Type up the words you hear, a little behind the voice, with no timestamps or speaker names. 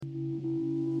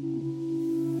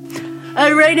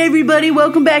All right, everybody,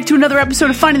 welcome back to another episode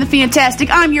of Finding the Fantastic.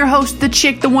 I'm your host, the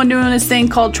chick, the one doing this thing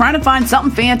called trying to find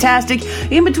something fantastic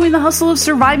in between the hustle of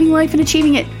surviving life and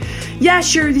achieving it. Yeah,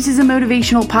 sure, this is a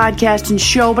motivational podcast and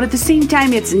show, but at the same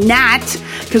time, it's not,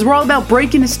 because we're all about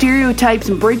breaking the stereotypes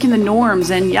and breaking the norms,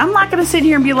 and I'm not going to sit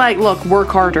here and be like, look, work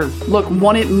harder, look,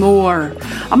 want it more.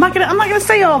 I'm not gonna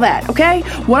say all that, okay?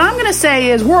 What I'm going to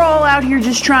say is we're all out here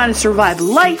just trying to survive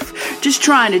life, just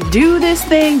trying to do this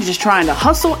thing, just trying to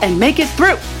hustle and make it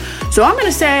through. So I'm going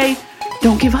to say,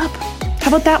 don't give up. How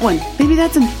about that one? Maybe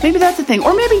that's a thing.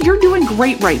 Or maybe you're doing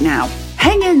great right now.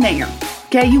 Hang in there.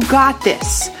 Okay, you got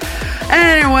this.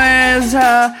 Anyways,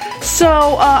 I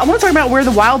want to talk about Where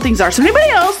the Wild Things Are. So anybody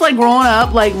else, like, growing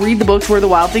up, like, read the books Where the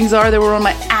Wild Things Are? They were one of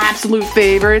my absolute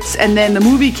favorites. And then the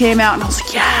movie came out, and I was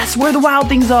like, yes, Where the Wild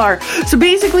Things Are. So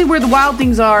basically, Where the Wild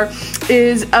Things Are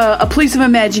is a place of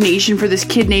imagination for this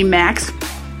kid named Max.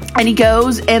 And he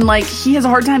goes and, like, he has a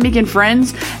hard time making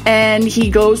friends, and he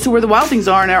goes to Where the Wild Things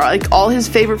Are and are, like, all his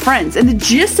favorite friends. And the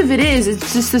gist of it is,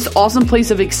 it's just this awesome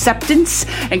place of acceptance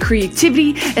and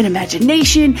creativity and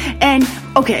imagination. And,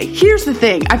 okay, here's the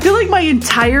thing. I feel like my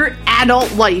entire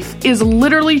adult life is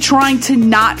literally trying to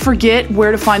not forget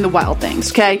where to find the wild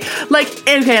things, okay? Like,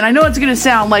 okay, and I know it's gonna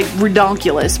sound, like,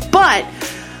 redonkulous, but...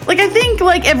 like, I think,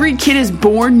 like, every kid is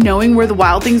born knowing where the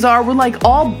wild things are. We're, like,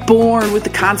 all born with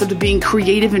the concept of being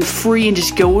creative and free and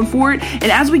just going for it. And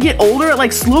as we get older, it,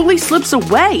 like, slowly slips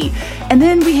away. And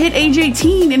then we hit age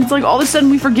 18, and it's like, all of a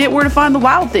sudden, we forget where to find the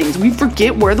wild things. We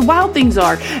forget where the wild things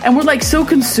are. And we're, like, so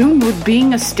consumed with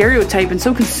being a stereotype and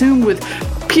so consumed with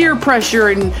peer pressure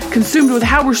and consumed with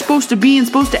how we're supposed to be and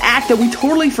supposed to act that we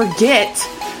totally forget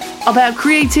about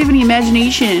creativity,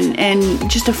 imagination, and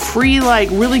just a free, like,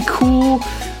 really cool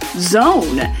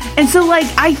zone. And so, like,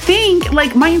 I think,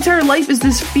 like, my entire life is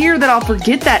this fear that I'll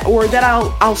forget that, or that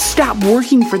I'll stop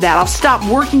working for that. I'll stop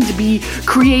working to be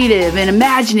creative and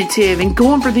imaginative and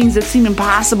going for things that seem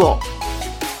impossible.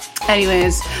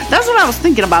 Anyways, that's what I was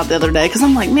thinking about the other day, because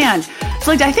I'm like, man, it's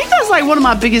like, I think that's, like, one of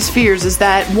my biggest fears, is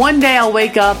that one day I'll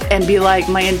wake up and be like,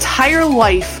 my entire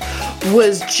life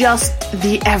was just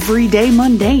the everyday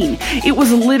mundane. It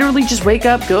was literally just wake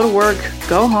up, go to work,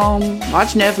 go home,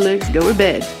 watch Netflix, go to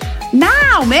bed.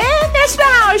 No, man, that's not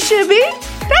how it should be.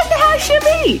 That's not how it should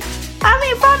be. I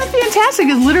mean, Finding the Fantastic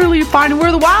is literally finding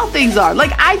where the wild things are.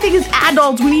 Like, I think as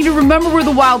adults, we need to remember where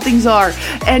the wild things are.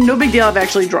 And no big deal, I've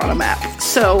actually drawn a map.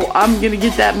 So I'm going to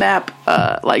get that map,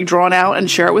 like, drawn out and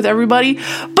share it with everybody.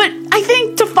 But I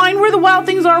think to find where the wild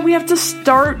things are, we have to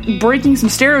start breaking some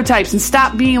stereotypes and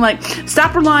stop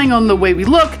relying on the way we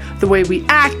look, the way we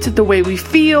act, the way we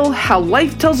feel, how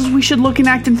life tells us we should look and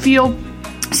act and feel.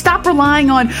 Stop relying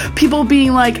on people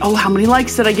being like, oh, how many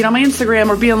likes did I get on my Instagram?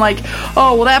 Or being like,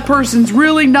 oh, well, that person's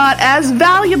really not as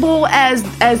valuable as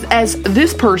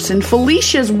this person.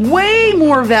 Felicia's way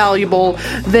more valuable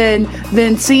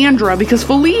than Sandra, because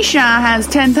Felicia has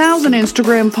 10,000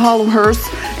 Instagram followers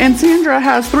and Sandra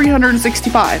has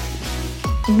 365.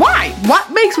 Why?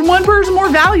 What makes one person more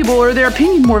valuable, or their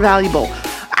opinion more valuable?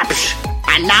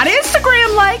 Not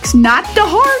Instagram likes, not the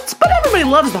hearts, but everybody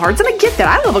loves the hearts, and I get that.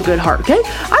 I love a good heart, okay?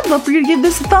 I'd love for you to give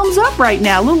this a thumbs up right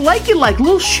now, a little like you like, a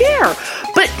little share.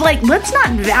 But, like, let's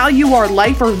not value our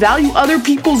life or value other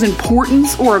people's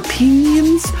importance or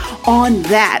opinions on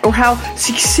that, or how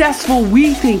successful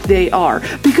we think they are.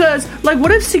 Because, like, what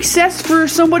if success for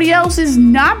somebody else is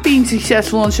not being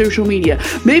successful on social media?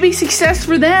 Maybe success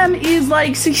for them is,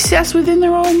 like, success within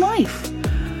their own life.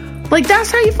 Like,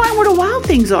 that's how you find where the wild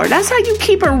things are. That's how you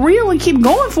keep it real and keep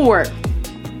going for it.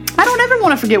 I don't ever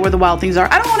want to forget where the wild things are.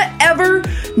 I don't want to ever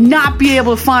not be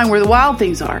able to find where the wild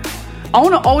things are. I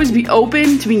want to always be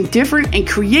open to being different and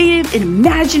creative and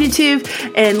imaginative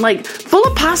and, like, full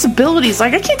of possibilities.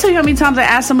 Like, I can't tell you how many times I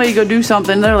ask somebody to go do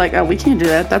something, and they're like, oh, we can't do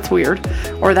that. That's weird.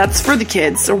 Or that's for the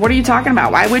kids. Or what are you talking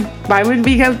about? Why would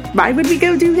we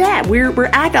go do that? We're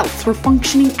adults. We're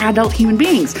functioning adult human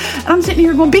beings. And I'm sitting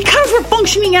here going, because we're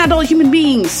functioning adult human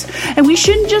beings. And we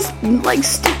shouldn't just, like,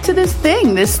 stick to this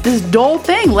thing, this dull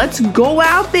thing. Let's go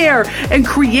out there and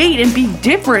create and be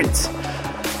different.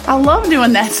 I love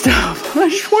doing that stuff. I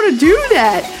just want to do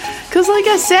that. Because, like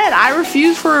I said, I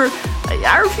refuse for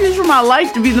my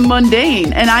life to be the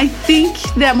mundane. And I think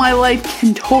that my life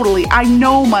I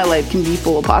know my life can be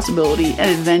full of possibility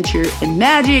and adventure and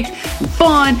magic and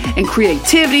fun and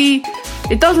creativity.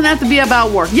 It doesn't have to be about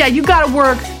work. Yeah, you gotta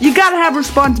work. You gotta have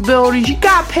responsibilities. You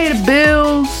gotta pay the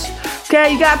bills.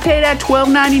 Okay, you gotta pay that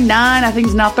 $12.99. I think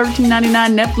it's now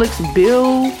 $13.99 Netflix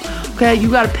bill. Okay,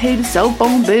 you gotta pay the cell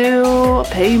phone bill,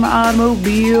 pay my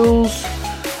automobiles.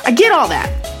 I get all that.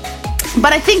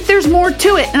 But I think there's more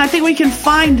to it, and I think we can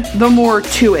find the more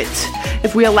to it.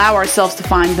 if we allow ourselves to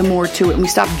find the more to it and we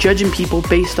stop judging people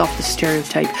based off the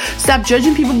stereotype. Stop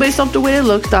judging people based off the way they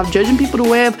look. Stop judging people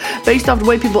based off the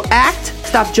way people act.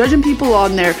 Stop judging people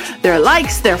on their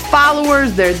likes, their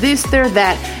followers, their this, their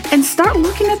that. And start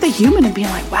looking at the human and being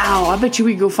like, wow, I bet you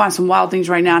we could go find some wild things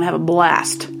right now and have a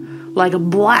blast. Like a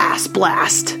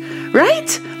blast.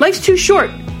 Right? Life's too short.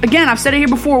 Again, I've said it here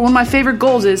before, one of my favorite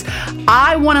goals is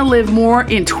I want to live more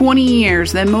in 20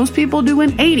 years than most people do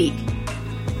in 80.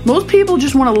 Most people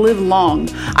just want to live long.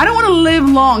 I don't want to live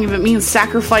long if it means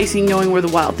sacrificing knowing where the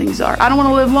wild things are. I don't want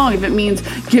to live long if it means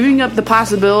giving up the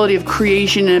possibility of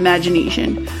creation and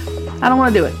imagination. I don't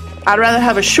want to do it. I'd rather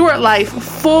have a short life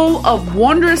full of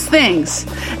wondrous things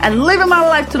and living my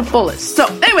life to the fullest. So,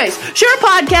 anyways, share a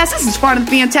podcast. This is fun and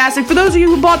fantastic. For those of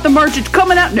you who bought the merch, it's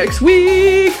coming out next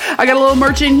week. I got a little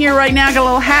merch in here right now. I got a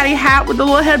little hattie hat with the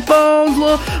little headphones,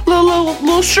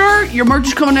 little shirt. Your merch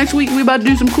is coming next week. We about to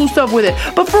do some cool stuff with it.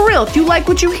 But for real, if you like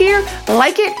what you hear,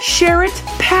 like it, share it,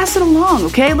 pass it along.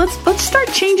 Okay, let's start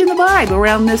changing the vibe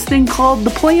around this thing called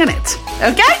the planet.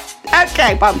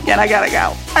 Okay, pumpkin. I gotta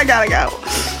go.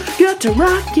 Got to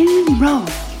rock and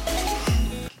roll.